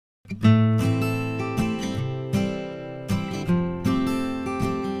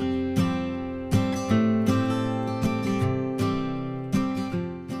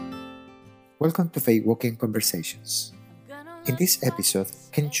Welcome to Faithwalking Conversations. In this episode,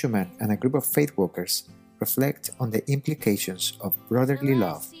 Ken Shuman and a group of Faithwalkers reflect on the implications of brotherly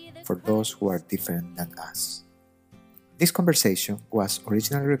love for those who are different than us. This conversation was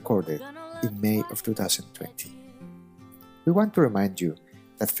originally recorded in May of 2020. We want to remind you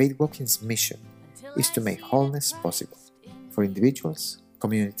that Faithwalking's mission is to make wholeness possible for individuals,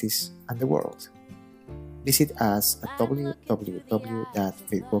 communities, and the world. Visit us at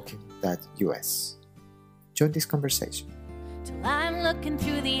www.faithwalking.us. Join this conversation. Till I'm looking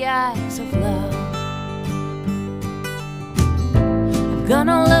through the eyes of love. I'm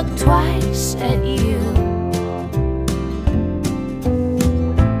gonna look twice at you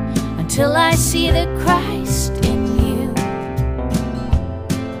until I see the Christ in you.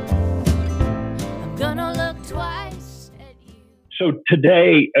 I'm gonna look twice at you. So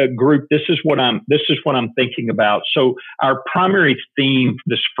today, group, this is what I'm thinking about. So our primary theme for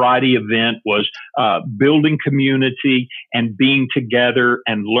this Friday event was building community and being together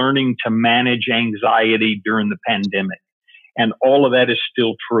and learning to manage anxiety during the pandemic. And all of that is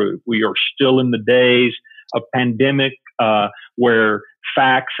still true. We are still in the days of pandemic where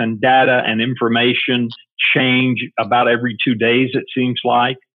facts and data and information change about every 2 days, it seems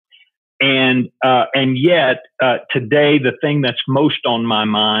like. And yet today, the thing that's most on my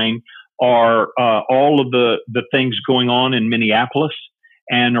mind are all of the things going on in Minneapolis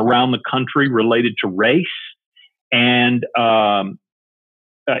and around the country related to race. And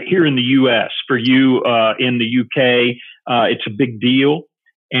here in the U.S., for you in the U.K., it's a big deal,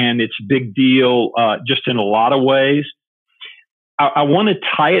 and it's a big deal just in a lot of ways. I want to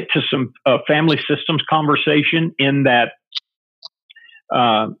tie it to some family systems conversation in that.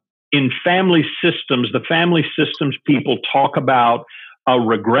 In family systems, the family systems people talk about a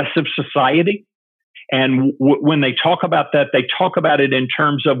regressive society. And when they talk about that, they talk about it in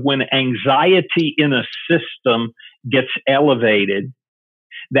terms of when anxiety in a system gets elevated,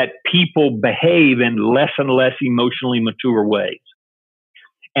 that people behave in less and less emotionally mature ways.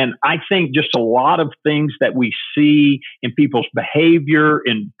 And I think just a lot of things that we see in people's behavior,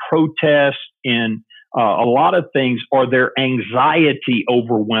 in protests, in a lot of things are their anxiety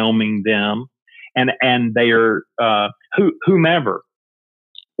overwhelming them, and they are whomever,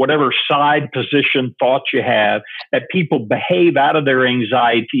 whatever side position thoughts you have, that people behave out of their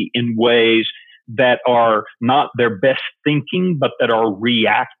anxiety in ways that are not their best thinking, but that are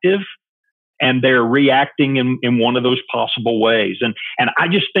reactive, and they're reacting in one of those possible ways. And I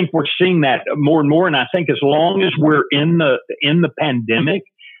just think we're seeing that more and more. And I think as long as we're in the pandemic,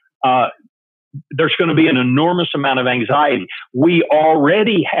 there's going to be an enormous amount of anxiety. We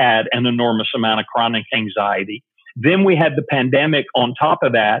already had an enormous amount of chronic anxiety. Then we had the pandemic on top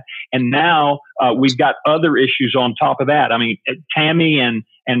of that. And now we've got other issues on top of that. I mean, Tammy and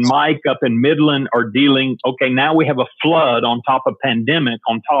Mike up in Midland are dealing, okay, now we have a flood on top of pandemic,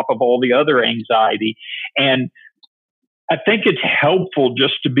 on top of all the other anxiety. And I think it's helpful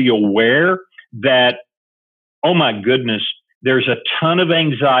just to be aware that, oh my goodness, there's a ton of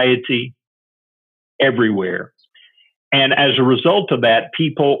anxiety everywhere. And as a result of that,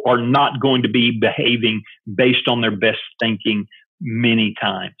 people are not going to be behaving based on their best thinking many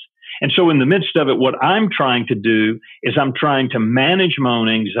times. And so in the midst of it, what I'm trying to do is I'm trying to manage my own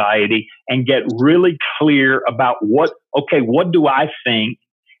anxiety and get really clear about what do I think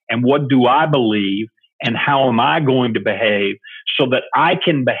and what do I believe and how am I going to behave so that I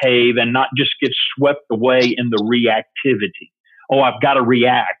can behave and not just get swept away in the reactivity. Oh, I've got to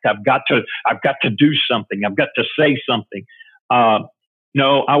react. I've got to do something. I've got to say something.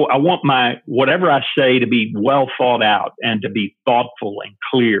 No, I want my whatever I say to be well thought out and to be thoughtful and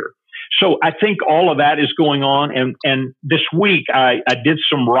clear. So I think all of that is going on. And this week I did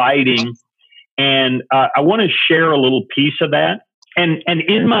some writing, and I want to share a little piece of that. And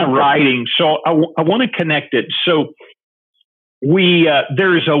in my writing, so I want to connect it. So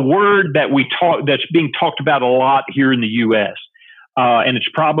there's a word that's being talked about a lot here in the U.S. And it's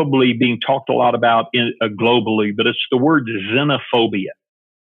probably being talked a lot about globally, but it's the word xenophobia.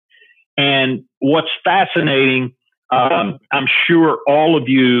 And what's fascinating, I'm sure all of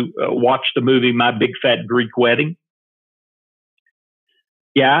you watched the movie My Big Fat Greek Wedding.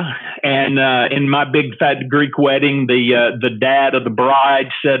 Yeah, and in My Big Fat Greek Wedding, the dad of the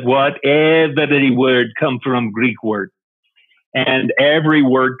bride said, "What? Every word comes from Greek word." And every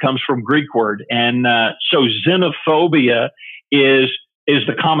word comes from Greek word. And so xenophobia is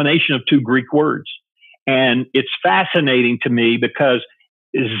the combination of two Greek words. And it's fascinating to me because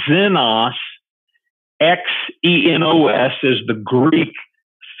xenos, X-E-N-O-S, is the Greek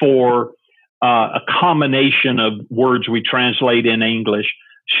for a combination of words we translate in English.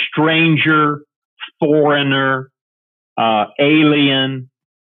 stranger, foreigner, alien,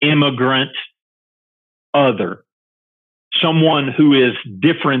 immigrant, other, someone who is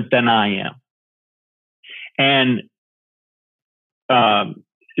different than I am. And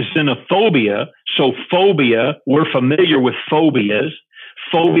xenophobia, so phobia, we're familiar with phobias.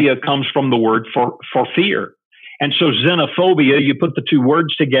 Phobia comes from the word for fear. And so xenophobia, you put the two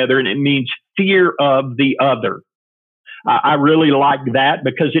words together and it means fear of the other. I really like that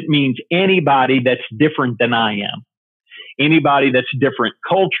because it means anybody that's different than I am. Anybody that's different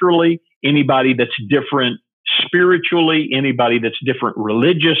culturally, anybody that's different spiritually, anybody that's different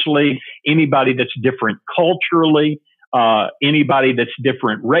religiously, anybody that's different culturally, anybody that's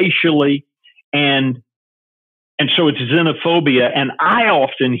different racially. And so it's xenophobia. And I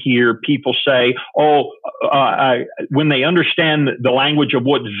often hear people say, when they understand the language of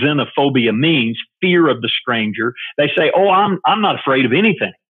what xenophobia means, fear of the stranger, they say, I'm not afraid of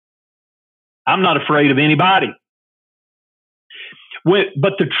anything. I'm not afraid of anybody.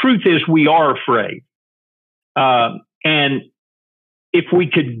 But the truth is we are afraid. And if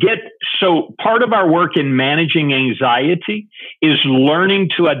we could so part of our work in managing anxiety is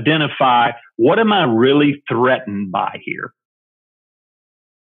learning to identify, what am I really threatened by here?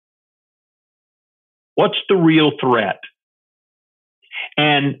 What's the real threat?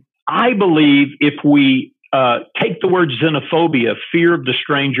 And I believe if we take the word xenophobia, fear of the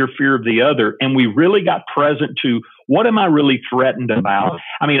stranger, fear of the other, and we really got present to what am I really threatened about?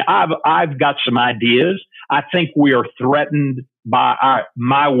 I mean, I've got some ideas. I think we are threatened by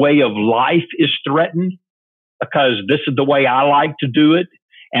my way of life is threatened because this is the way I like to do it.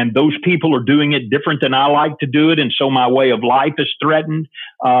 And those people are doing it different than I like to do it. And so my way of life is threatened.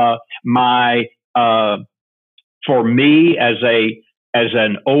 For me as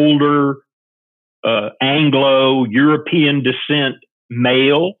an older, Anglo-European descent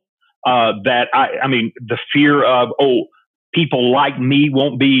male, the fear of, people like me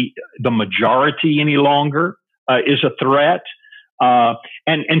won't be the majority any longer, is a threat.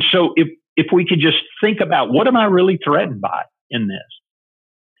 And so if we could just think about what am I really threatened by in this?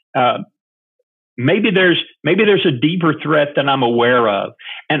 Maybe there's a deeper threat than I'm aware of.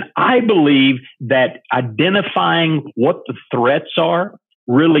 And I believe that identifying what the threats are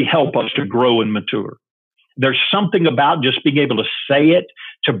really help us to grow and mature. There's something about just being able to say it,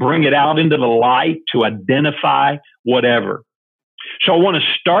 to bring it out into the light, to identify whatever. So I want to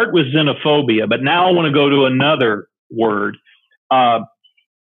start with xenophobia, but now I want to go to another word.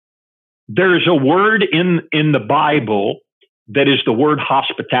 There's a word in the Bible that is the word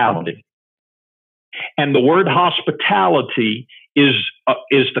hospitality. And the word hospitality is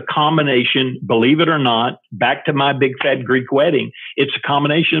the combination, believe it or not, back to my big fat Greek wedding, it's a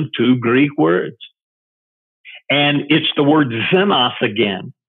combination of two Greek words. And it's the word xenos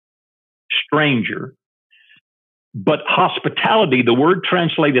again, stranger. But hospitality, the word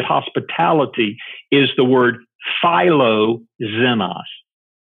translated hospitality is the word philoxenos.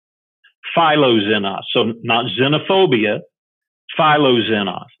 Philoxenos. So not xenophobia,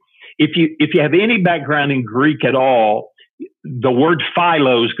 philoxenos. If you have any background in Greek at all, the word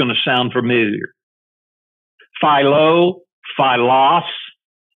philo is going to sound familiar. Philos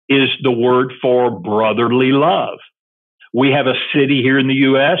is the word for brotherly love. We have a city here in the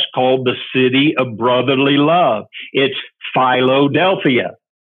U.S. called the City of Brotherly Love. It's Philadelphia,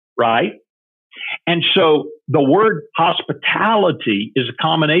 right? And so the word hospitality is a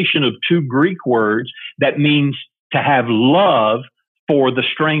combination of two Greek words that means to have love for the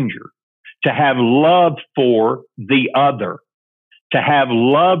stranger, to have love for the other, to have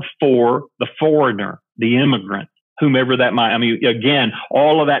love for the foreigner, the immigrant, whomever that might. I mean, again,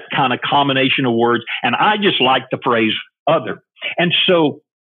 all of that kind of combination of words. And I just like the phrase other. And so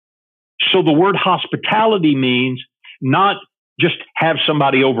the word hospitality means not just have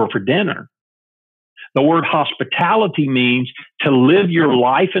somebody over for dinner. The word hospitality means to live your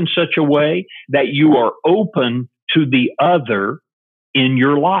life in such a way that you are open to the other in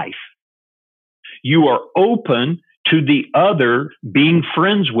your life. You are open to the other being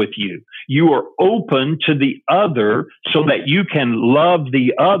friends with you. You are open to the other so that you can love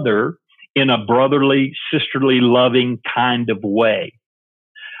the other in a brotherly, sisterly, loving kind of way.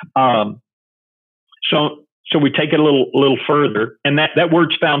 So we take it a little further, and that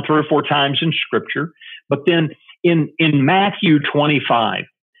word's found 3 or 4 times in Scripture. But then in Matthew 25,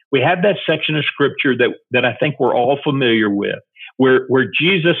 we have that section of Scripture that I think we're all familiar with, where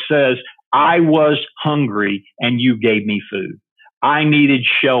Jesus says, I was hungry and you gave me food. I needed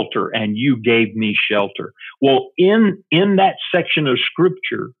shelter and you gave me shelter. Well, in that section of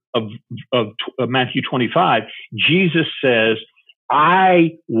Scripture of Matthew 25, Jesus says,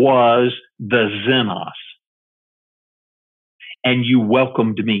 I was the xenos, and you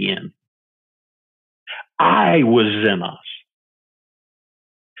welcomed me in. I was xenos.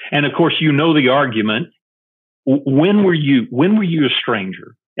 And of course, you know the argument. When were you a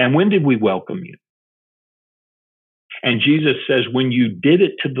stranger? And when did we welcome you? And Jesus says, when you did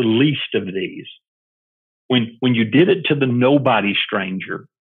it to the least of these, when you did it to the nobody stranger,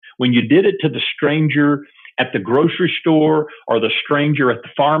 when you did it to the stranger at the grocery store, or the stranger at the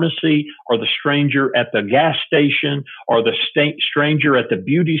pharmacy, or the stranger at the gas station, or the stranger at the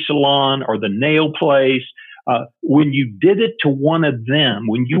beauty salon or the nail place, when you did it to one of them,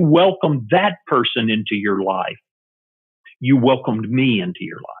 when you welcomed that person into your life, you welcomed me into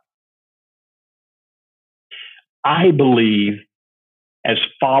your life. I believe, as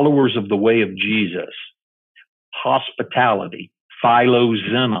followers of the way of Jesus, hospitality,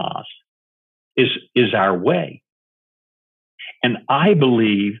 philoxenos, is our way. And I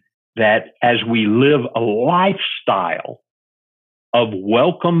believe that as we live a lifestyle of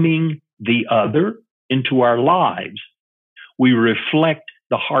welcoming the other into our lives, we reflect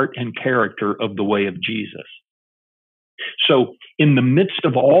the heart and character of the way of Jesus. So in the midst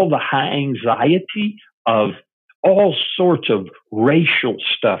of all the high anxiety of all sorts of racial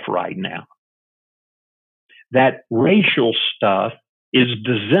stuff right now, that racial stuff is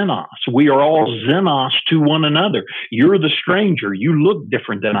the xenos. We are all xenos to one another. You're the stranger. You look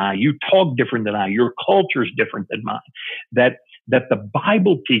different than I. You talk different than I. Your culture is different than mine. That the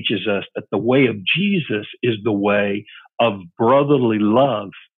Bible teaches us that the way of Jesus is the way of brotherly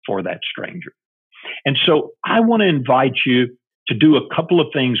love for that stranger. And so I want to invite you to do a couple of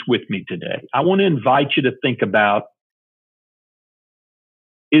things with me today. I want to invite you to think about,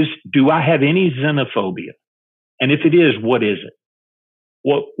 do I have any xenophobia? And if it is, what is it?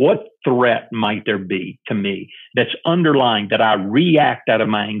 What threat might there be to me that's underlying, that I react out of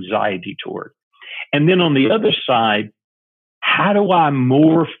my anxiety toward? And then on the other side, how do I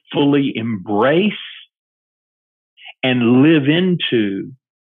more fully embrace and live into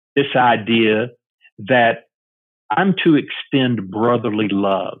this idea that I'm to extend brotherly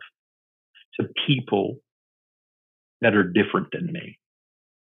love to people that are different than me?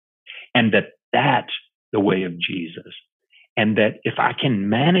 And that's the way of Jesus. And that if I can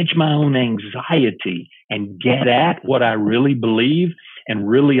manage my own anxiety and get at what I really believe and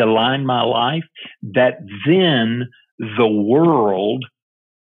really align my life, that then the world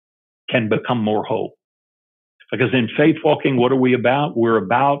can become more whole. Because in faith walking, what are we about? We're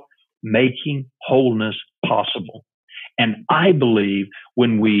about making wholeness possible. And I believe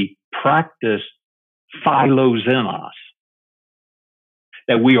when we practice philoxenos,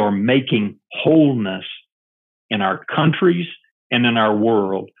 that we are making wholeness in our countries and in our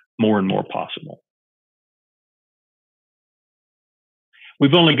world more and more possible.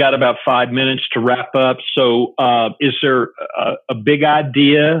 We've only got about 5 minutes to wrap up. So is there a big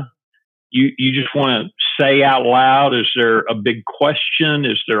idea you just want to say out loud? Is there a big question?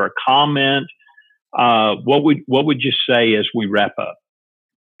 Is there a comment? What would you say as we wrap up?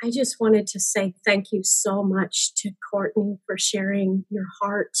 I just wanted to say thank you so much to Courtney for sharing your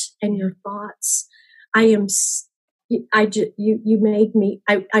heart and your thoughts. You made me,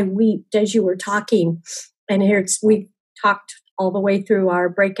 I wept as you were talking, and we talked all the way through our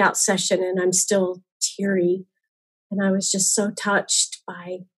breakout session, and I'm still teary. And I was just so touched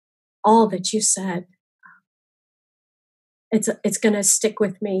by all that you said. It's going to stick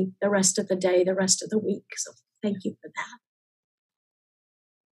with me the rest of the day, the rest of the week. So thank you for that.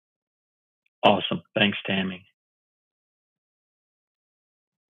 Awesome. Thanks, Tammy.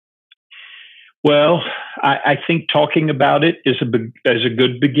 Well, I think talking about it is a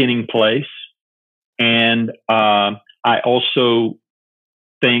good beginning place. And I also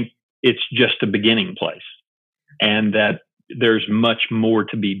think it's just a beginning place, and that there's much more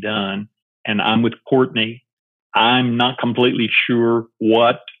to be done. And I'm with Courtney. I'm not completely sure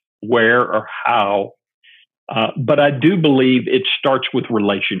what, where, or how, but I do believe it starts with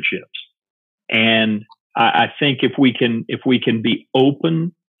relationships. And I think if we can be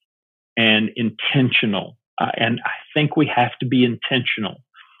open and intentional, and I think we have to be intentional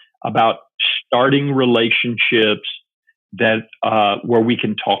about starting relationships that where we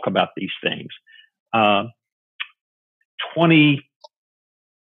can talk about these things.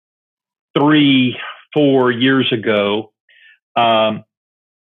 4 years ago, I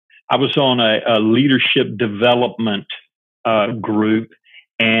was on a leadership development group.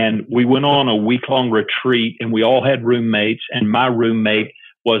 And we went on a week-long retreat, and we all had roommates. And my roommate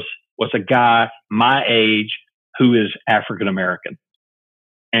was a guy my age who is African American.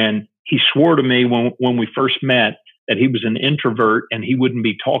 And he swore to me when we first met that he was an introvert and he wouldn't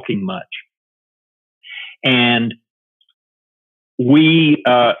be talking much. And we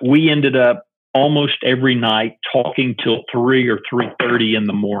ended up almost every night talking till 3 or 3:30 in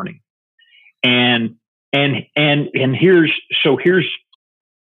the morning. And here's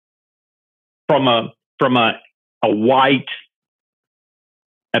from a white,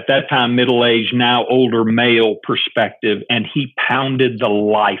 at that time middle-aged, now older male perspective, and he pounded the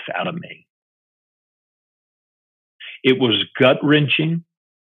life out of me. It was gut-wrenching.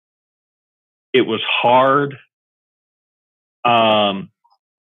 It was hard.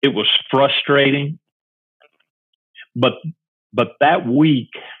 It was frustrating. But that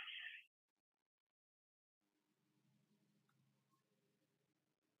week,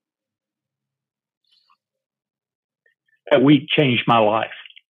 changed my life.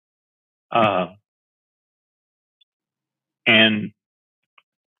 And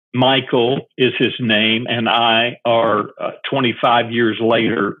Michael is his name, and I are 25 years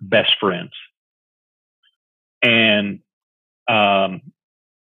later best friends. And I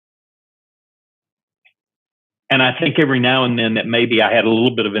think every now and then that maybe I had a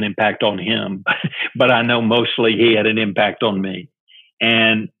little bit of an impact on him, but I know mostly he had an impact on me.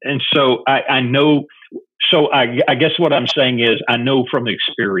 And so I know. So I guess what I'm saying is I know from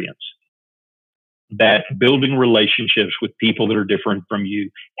experience that building relationships with people that are different from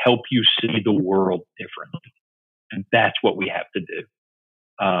you help you see the world differently. And that's what we have to do.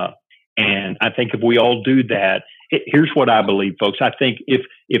 And I think if we all do that, here's what I believe, folks. I think if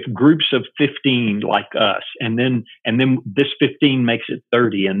groups of 15 like us, and then this 15 makes it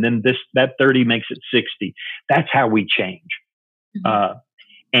 30, and then that 30 makes it 60, that's how we change.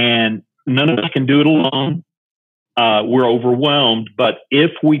 And none of us can do it alone. We're overwhelmed. But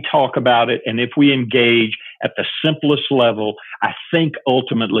if we talk about it and if we engage at the simplest level, I think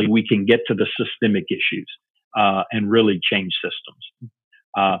ultimately we can get to the systemic issues and really change systems.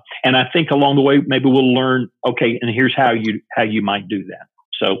 And I think along the way, maybe we'll learn, okay, and here's how you might do that.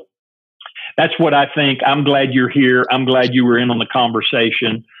 So that's what I think. I'm glad you're here. I'm glad you were in on the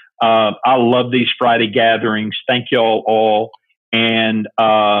conversation. I love these Friday gatherings. Thank you all. And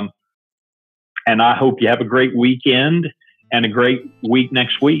I hope you have a great weekend and a great week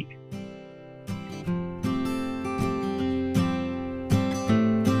next week.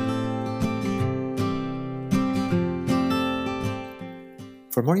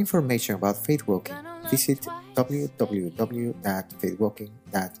 For more information about Faithwalking, visit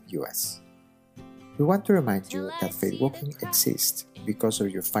www.faithwalking.us. We want to remind you that Faithwalking exists because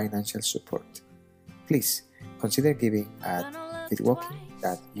of your financial support. Please consider giving at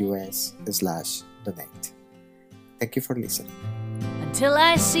faithwalking.us/donate. Thank you for listening. Until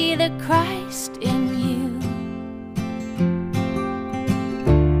I see the Christ in you,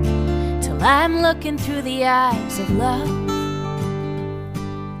 till I'm looking through the eyes of love,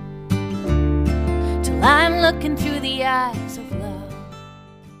 till I'm looking through the eyes of love.